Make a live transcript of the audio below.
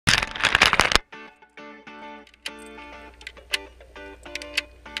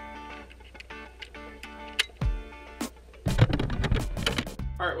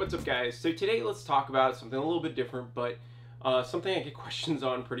Alright, what's up guys? So today let's talk about something a little bit different, but something I get questions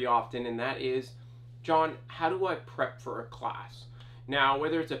on pretty often, and that is, John, how do I prep for a class? Now,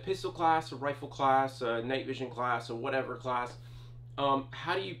 whether it's a pistol class, a rifle class, a night vision class, or whatever class,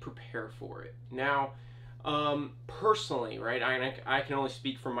 how do you prepare for it? Now, personally, right, I can only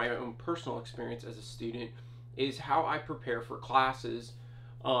speak from my own personal experience as a student, is how I prepare for classes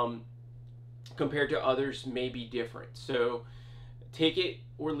compared to others may be different. So, take it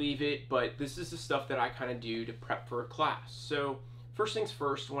or leave it, but this is the stuff that I kind of do to prep for a class. So first things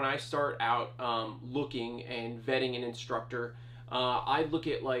first, when I start out looking and vetting an instructor, I look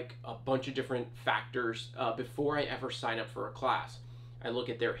at like a bunch of different factors before I ever sign up for a class. I look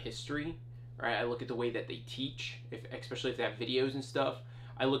at their history, right? I look at the way that they teach, especially if they have videos and stuff.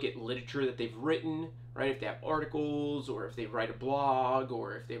 I look at literature that they've written, right? If they have articles, or if they write a blog,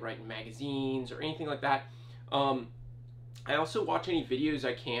 or if they write in magazines, or anything like that. I also watch any videos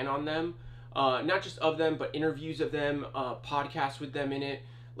I can on them, not just of them, but interviews of them, podcasts with them in it.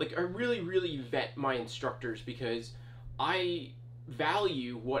 Like, I really vet my instructors because I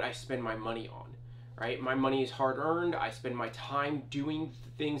value what I spend my money on, right? My money is hard earned. I spend my time doing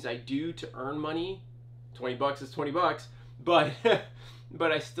the things I do to earn money. 20 bucks is 20 bucks, but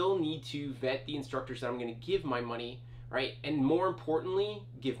but I still need to vet the instructors that I'm going to give my money, right? And more importantly,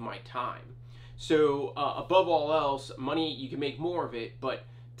 give my time. So above all else, money, you can make more of it, but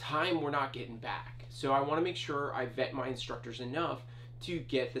time we're not getting back. So I want to make sure I vet my instructors enough to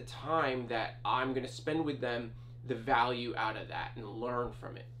get the time that I'm going to spend with them, the value out of that, and learn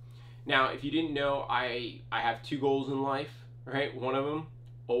from it. Now, if you didn't know, I have two goals in life, right? One of them,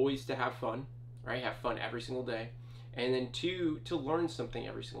 always to have fun, right? Have fun every single day. And then two, to learn something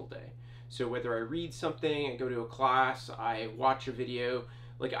every single day. So whether I read something, I go to a class, I watch a video,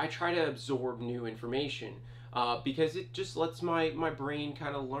 like I try to absorb new information because it just lets my brain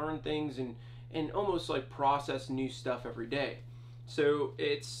kind of learn things and almost like process new stuff every day. So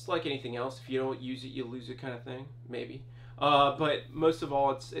it's like anything else. If you don't use it, you lose it kind of thing, maybe. But most of all,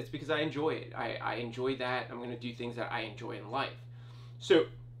 it's because I enjoy it. I enjoy that. I'm going to do things that I enjoy in life. So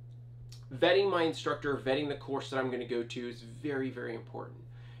vetting my instructor, vetting the course that I'm going to go to is very important.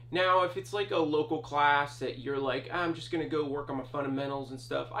 Now, if it's like a local class that you're like, I'm just going to go work on my fundamentals and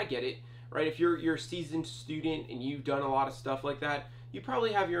stuff, I get it, right? If you're a seasoned student and you've done a lot of stuff like that, you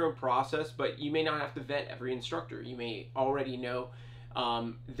probably have your own process, but you may not have to vet every instructor. You may already know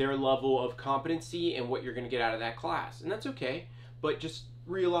their level of competency and what you're going to get out of that class, and that's okay. But just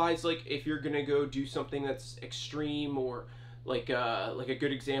realize, like, if you're going to go do something that's extreme, or like a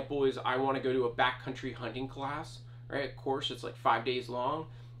good example is I want to go to a backcountry hunting class, right? Of course, it's like 5 days long.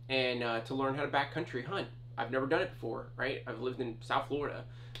 And to learn how to backcountry hunt. I've never done it before, right? I've lived in South Florida.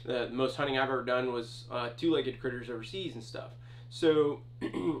 The most hunting I've ever done was two-legged critters overseas and stuff. So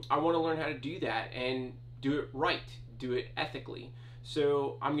I want to learn how to do that and do it right, do it ethically.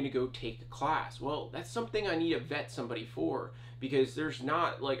 So I'm going to go take a class. Well, that's something I need to vet somebody for, because there's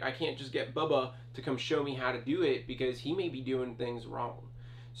not, like, I can't just get Bubba to come show me how to do it because he may be doing things wrong.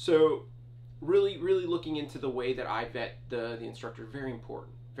 So really looking into the way that I vet the instructor, very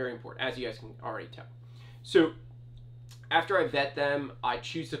important. Very important, as you guys can already tell. So after I vet them, I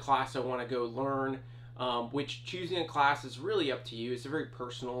choose the class I want to go learn, which choosing a class is really up to you. It's a very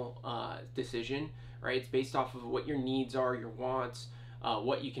personal decision, right? It's based off of what your needs are, your wants,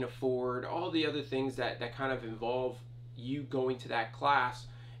 what you can afford, all the other things that kind of involve you going to that class,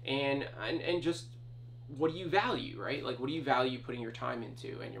 and just what do you value, right? Like, what do you value putting your time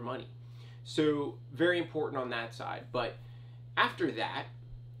into and your money? So very important on that side. But after that,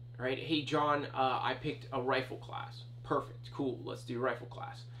 right? Hey, John, I picked a rifle class. Perfect, cool, let's do a rifle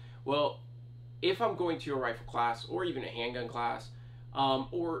class. Well, if I'm going to a rifle class, or even a handgun class,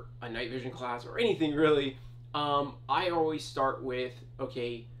 or a night vision class, or anything really, I always start with,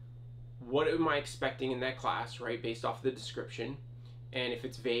 okay, what am I expecting in that class, right? Based off the description. And if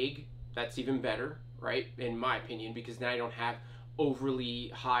it's vague, that's even better, right? In my opinion, because now I don't have overly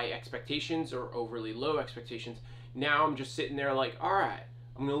high expectations or overly low expectations. Now I'm just sitting there like, all right,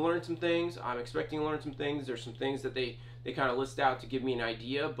 I'm going to learn some things. I'm expecting to learn some things. There's some things that they kind of list out to give me an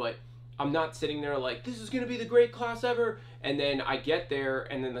idea, but I'm not sitting there like, this is going to be the great class ever, and then I get there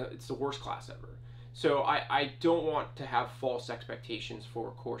and then it's the worst class ever. So I don't want to have false expectations for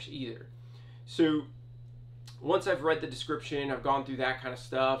a course either. So once I've read the description, I've gone through that kind of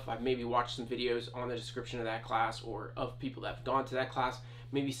stuff, I've maybe watched some videos on the description of that class or of people that have gone to that class,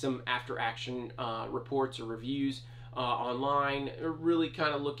 maybe some after action reports or reviews online, really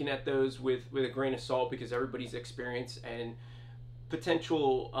kind of looking at those with a grain of salt, because everybody's experience and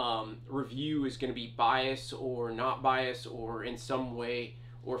potential review is going to be biased or not biased or in some way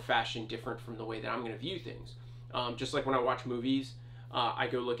or fashion different from the way that I'm going to view things. Just like when I watch movies, I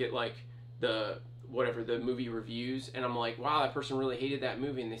go look at like the movie reviews, and I'm like, wow, that person really hated that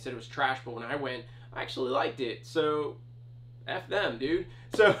movie and they said it was trash, but when I went, I actually liked it. So F them, dude.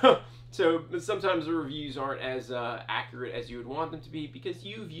 So sometimes the reviews aren't as accurate as you would want them to be because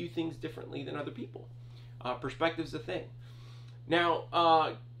you view things differently than other people. Perspective's a thing.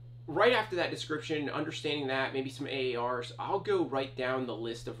 Now, right after that description, understanding that, maybe some AARs, I'll go write down the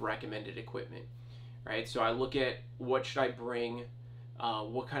list of recommended equipment, right? So I look at what should I bring,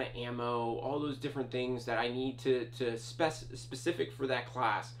 what kind of ammo, all those different things that I need to specific for that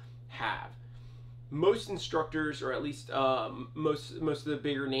class have. Most instructors, or at least most of the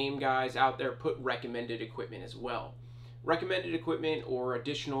bigger name guys out there, put recommended equipment as well. Recommended equipment or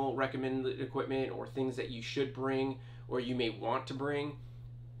additional recommended equipment or things that you should bring or you may want to bring.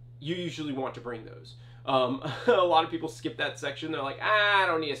 You usually want to bring those. A lot of people skip that section. They're like, I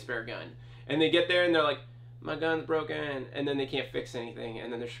don't need a spare gun. And they get there and they're like, my gun's broken. And then they can't fix anything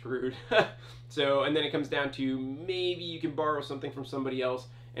and then they're screwed. And then it comes down to maybe you can borrow something from somebody else.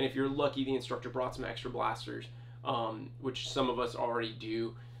 And if you're lucky, the instructor brought some extra blasters, which some of us already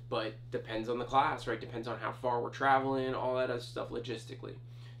do, but depends on the class, right? Depends on how far we're traveling, all that other stuff logistically.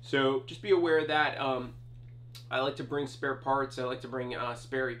 So just be aware of that. I like to bring spare parts. I like to bring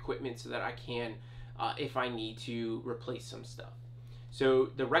spare equipment so that I can, if I need to, replace some stuff.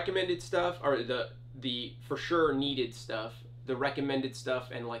 So the recommended stuff, or the for sure needed stuff, the recommended stuff,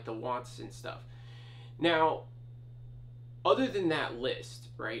 and like the wants and stuff. Now, other than that list,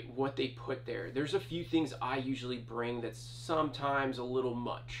 right, what they put there, there's a few things I usually bring that's sometimes a little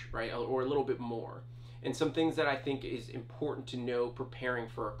much, right, or a little bit more, and some things that I think is important to know preparing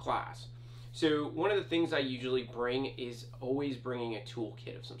for a class. So one of the things I usually bring is always bringing a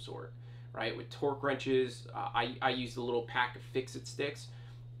toolkit of some sort, right, with torque wrenches. I use the little pack of fix-it sticks,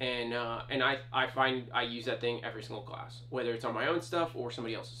 and I find I use that thing every single class, whether it's on my own stuff or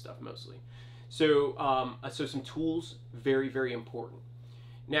somebody else's stuff mostly. So, so some tools, very, very important.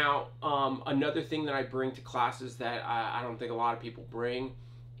 Now, another thing that I bring to classes that I don't think a lot of people bring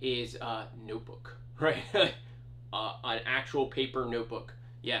is a notebook, right? An actual paper notebook,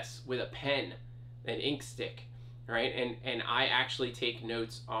 yes, with a pen, an ink stick, right? And I actually take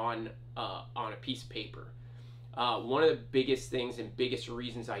notes on a piece of paper. One of the biggest things and biggest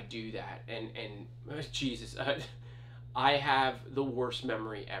reasons I do that, and Jesus, I have the worst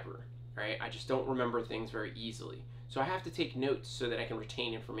memory ever. Right? I just don't remember things very easily. So I have to take notes so that I can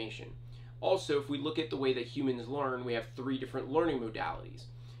retain information. Also, if we look at the way that humans learn, we have 3 different learning modalities.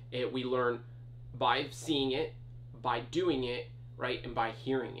 We learn by seeing it, by doing it, right, and by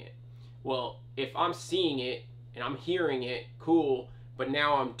hearing it. Well, if I'm seeing it and I'm hearing it, cool, but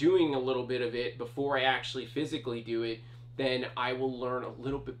now I'm doing a little bit of it before I actually physically do it, then I will learn a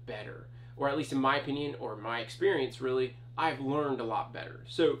little bit better. Or at least in my opinion, or my experience really, I've learned a lot better.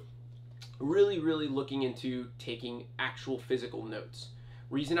 So really looking into taking actual physical notes.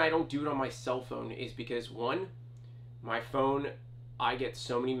 Reason I don't do it on my cell phone is because, one, my phone, I get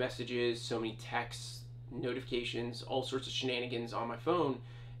so many messages, so many texts, notifications, all sorts of shenanigans on my phone,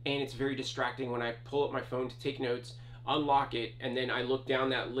 and it's very distracting when I pull up my phone to take notes, unlock it, and then I look down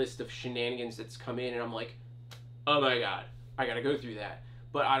that list of shenanigans that's come in and I'm like, oh my god, I gotta go through that.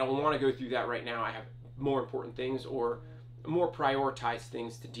 But I don't want to go through that right now. I have more important things or more prioritized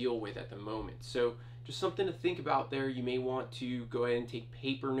things to deal with at the moment. So just something to think about there. You may want to go ahead and take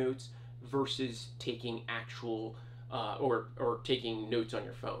paper notes versus taking actual or taking notes on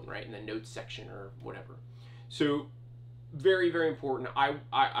your phone, right, in the notes section or whatever. So very important.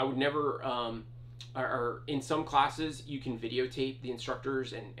 I would never or in some classes you can videotape the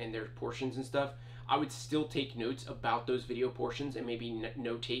instructors and their portions and stuff. I would still take notes about those video portions and maybe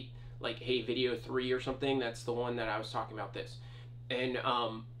notate like, hey, video 3 or something, that's the one that I was talking about this.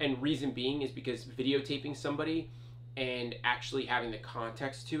 And reason being is because videotaping somebody and actually having the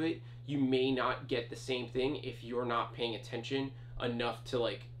context to it, you may not get the same thing if you're not paying attention enough to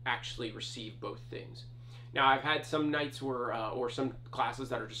like actually receive both things. Now, I've had some nights where, or some classes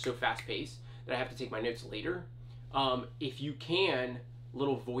that are just so fast paced that I have to take my notes later. If you can,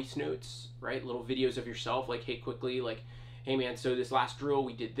 little voice notes, right? Little videos of yourself, like, hey, quickly, like, hey man, so this last drill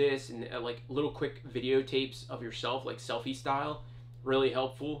we did this, and like little quick videotapes of yourself, like selfie style, really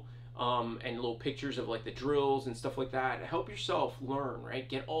helpful. And little pictures of like the drills and stuff like that. Help yourself learn, right?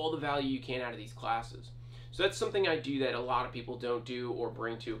 Get all the value you can out of these classes. So that's something I do that a lot of people don't do or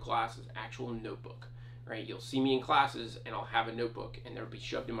bring to a class, is actual notebook, right? You'll see me in classes and I'll have a notebook and it'll be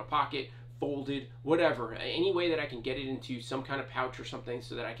shoved in my pocket, folded, whatever, any way that I can get it into some kind of pouch or something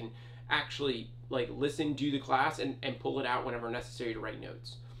so that I can actually like listen, do the class, and pull it out whenever necessary to write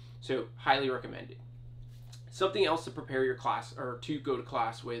notes. So highly recommended. Something else to prepare your class or to go to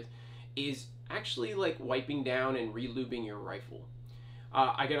class with is actually like wiping down and relubing your rifle.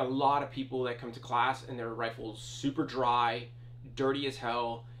 I get a lot of people that come to class and their rifle's super dry, dirty as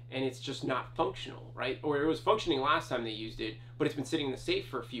hell, and it's just not functional, right? Or it was functioning last time they used it, but it's been sitting in the safe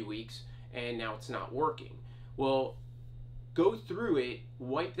for a few weeks and now it's not working. Well, go through it,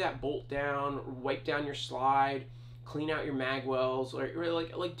 wipe that bolt down, wipe down your slide, clean out your mag wells, or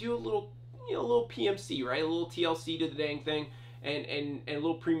like do a little, you know, a little PMC, right? A little TLC to the dang thing, and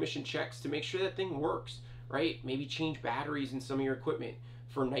little pre-mission checks to make sure that thing works, right? Maybe change batteries in some of your equipment.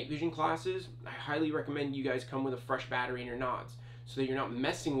 For night vision classes, I highly recommend you guys come with a fresh battery in your nods so that you're not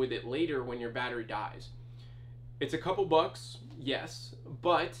messing with it later when your battery dies. It's a couple bucks, yes,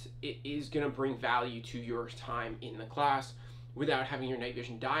 but it is going to bring value to your time in the class without having your night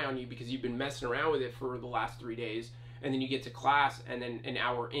vision die on you because you've been messing around with it for the last 3 days, and then you get to class and then an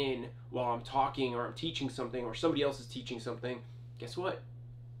hour in while I'm talking or I'm teaching something or somebody else is teaching something, guess what?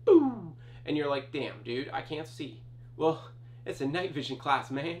 Boom! And you're like, damn, dude, I can't see. Well, it's a night vision class,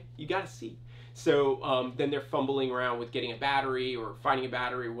 man. You gotta see. So then they're fumbling around with getting a battery or finding a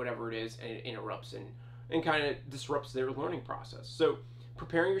battery or whatever it is, and it interrupts and kind of disrupts their learning process. So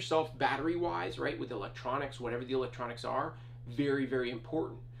preparing yourself battery-wise, right, with electronics, whatever the electronics are, very, very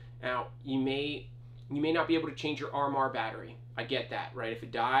important. Now, you may not be able to change your Armor battery. I get that, right? If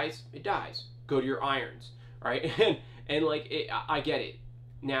it dies, it dies. Go to your irons, right? and like, I get it.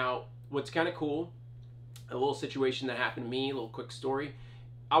 Now, what's kind of cool, a little situation that happened to me, a little quick story.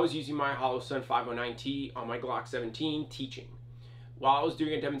 I was using my Holosun 509T on my Glock 17 teaching. While I was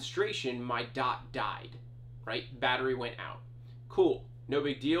doing a demonstration, my dot died, right? Battery went out. Cool, no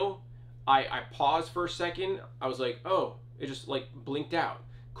big deal. I paused for a second. I was like, oh, it just like blinked out.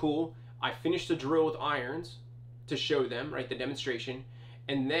 Cool. I finished the drill with irons to show them, right, the demonstration.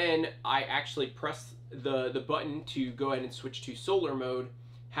 And then I actually pressed the button to go ahead and switch to solar mode,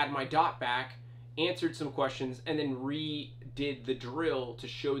 had my dot back, answered some questions, and then redid the drill to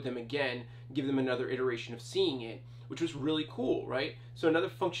show them again, give them another iteration of seeing it, which was really cool, right? So another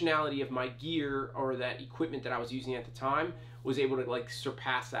functionality of my gear or that equipment that I was using at the time was able to like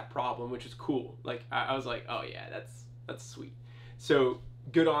surpass that problem, which was cool. Like I was like, oh yeah, that's sweet. So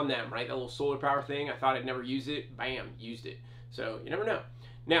good on them, right? That little solar power thing. I thought I'd never use it. Bam, used it. So you never know.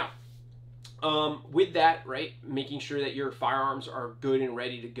 Now, with that, right, making sure that your firearms are good and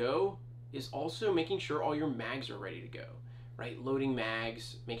ready to go is also making sure all your mags are ready to go, right? Loading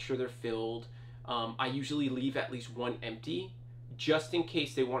mags, make sure they're filled. I usually leave at least one empty just in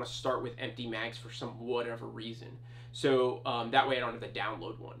case they want to start with empty mags for some whatever reason. So that way I don't have to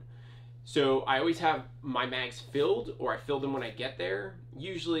download one. So I always have my mags filled, or I fill them when I get there.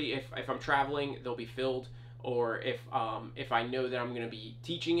 Usually if I'm traveling, they'll be filled, or if I know that I'm going to be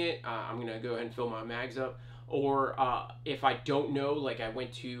teaching it, I'm going to go ahead and fill my mags up. Or if I don't know, like I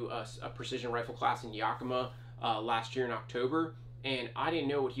went to a precision rifle class in Yakima last year in October, and I didn't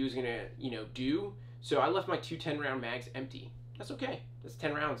know what he was going to do, so I left my 2 10-round mags empty. That's okay. That's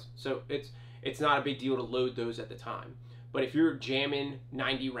 10 rounds. So it's not a big deal to load those at the time. But if you're jamming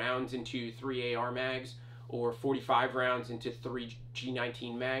 90 rounds into 3 AR mags or 45 rounds into 3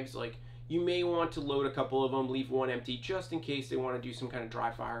 G19 mags, like you may want to load a couple of them, leave one empty just in case they want to do some kind of dry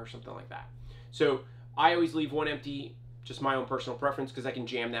fire or something like that. So I always leave one empty, just my own personal preference, because I can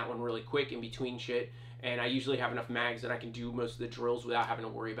jam that one really quick in between shit, and I usually have enough mags that I can do most of the drills without having to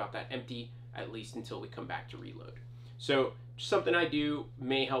worry about that empty, at least until we come back to reload. So just something I do,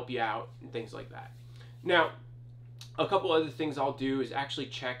 may help you out and things like that. Now, a couple other things I'll do is actually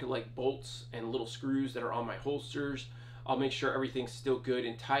check like bolts and little screws that are on my holsters. I'll make sure everything's still good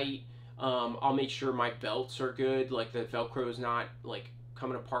and tight. I'll make sure my belts are good, like the Velcro is not like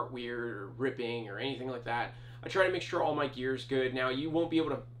coming apart weird or ripping or anything like that. I try to make sure all my gear is good. Now, you won't be able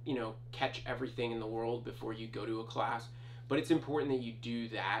to, catch everything in the world before you go to a class, but it's important that you do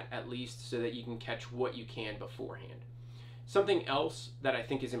that at least so that you can catch what you can beforehand. Something else that I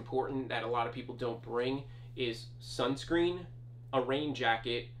think is important that a lot of people don't bring is sunscreen, a rain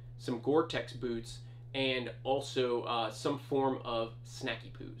jacket, some Gore-Tex boots, and also some form of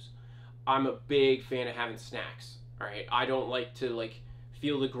snacky poos. I'm a big fan of having snacks, all right? I don't like to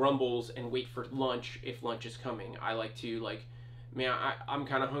feel the grumbles and wait for lunch if lunch is coming. I like to man, I'm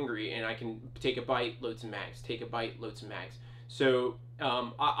kind of hungry and I can take a bite, load some mags, take a bite, load some mags. So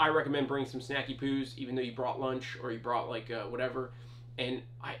I recommend bringing some snacky poos, even though you brought lunch or you brought whatever. And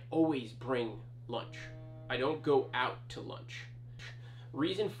I always bring lunch. I don't go out to lunch.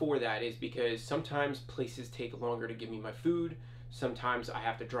 Reason for that is because sometimes places take longer to give me my food. Sometimes I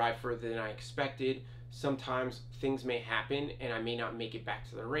have to drive further than I expected. Sometimes things may happen and I may not make it back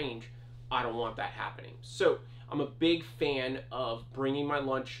to the range. I don't want that happening. So I'm a big fan of bringing my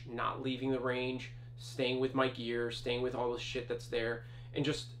lunch, not leaving the range, staying with my gear, staying with all the shit that's there, and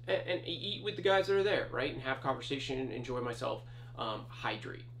just and eat with the guys that are there, right? And have conversation and enjoy myself.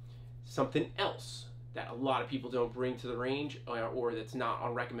 Hydrate. Something else that a lot of people don't bring to the range, or that's not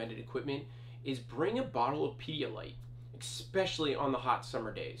on recommended equipment, is bring a bottle of Pedialyte, especially on the hot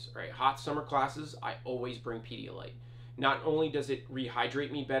summer days, right? Hot summer classes, I always bring Pedialyte. Not only does it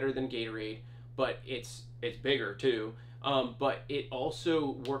rehydrate me better than Gatorade, but it's bigger too, but it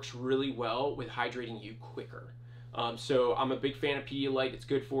also works really well with hydrating you quicker. So I'm a big fan of Pedialyte. It's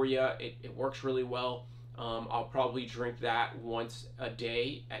good for you. It works really well. I'll probably drink that once a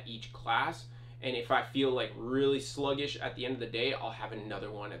day at each class. And if I feel like really sluggish at the end of the day, I'll have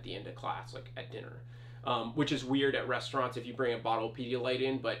another one at the end of class, like at dinner. Which is weird at restaurants if you bring a bottle of Pedialyte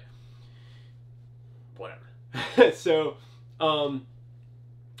in, but whatever. So,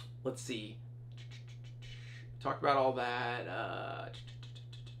 let's see. Talk about all that.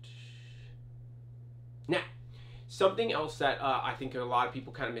 Now, something else that I think a lot of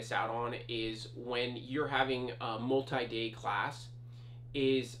people kind of miss out on is when you're having a multi-day class,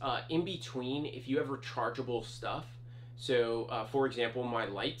 is in between, if you have rechargeable stuff. So, for example, my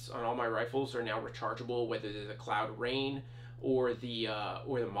lights on all my rifles are now rechargeable, whether they're the Cloud Rain or the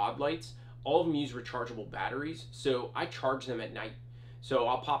mod lights. All of them use rechargeable batteries, so I charge them at night. So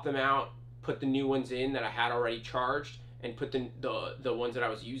I'll pop them out, put the new ones in that I had already charged, and put the ones that I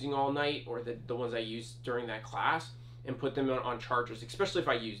was using all night, or the ones I used during that class, and put them on chargers, especially if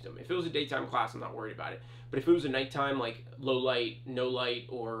I used them. If it was a daytime class, I'm not worried about it. But if it was a nighttime, like low light, no light,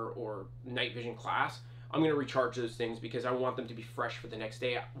 or night vision class, I'm going to recharge those things because I want them to be fresh for the next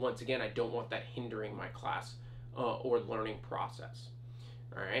day. Once again, I don't want that hindering my class or learning process.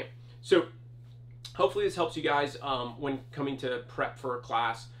 All right. So hopefully this helps you guys when coming to prep for a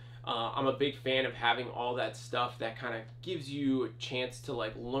class. I'm a big fan of having all that stuff that kind of gives you a chance to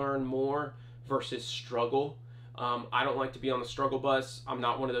like learn more versus struggle. I don't like to be on the struggle bus. I'm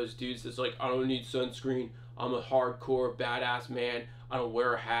not one of those dudes that's like, I don't need sunscreen. I'm a hardcore badass man. I don't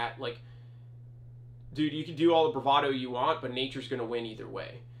wear a hat. Like, dude, you can do all the bravado you want, but nature's going to win either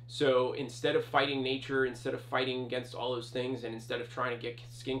way. So instead of fighting nature, instead of fighting against all those things, and instead of trying to get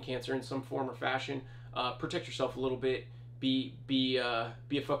skin cancer in some form or fashion, protect yourself a little bit. Be a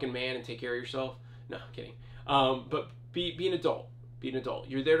fucking man and take care of yourself. No, I'm kidding. But be an adult. Be an adult.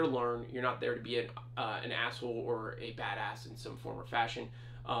 You're there to learn. You're not there to be an asshole or a badass in some form or fashion.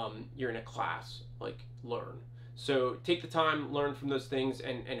 You're in a class. Like, learn. So take the time, learn from those things,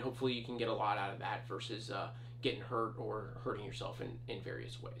 and hopefully you can get a lot out of that versus getting hurt or hurting yourself in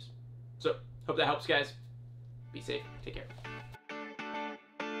various ways. So hope that helps, guys. Be safe. Take care.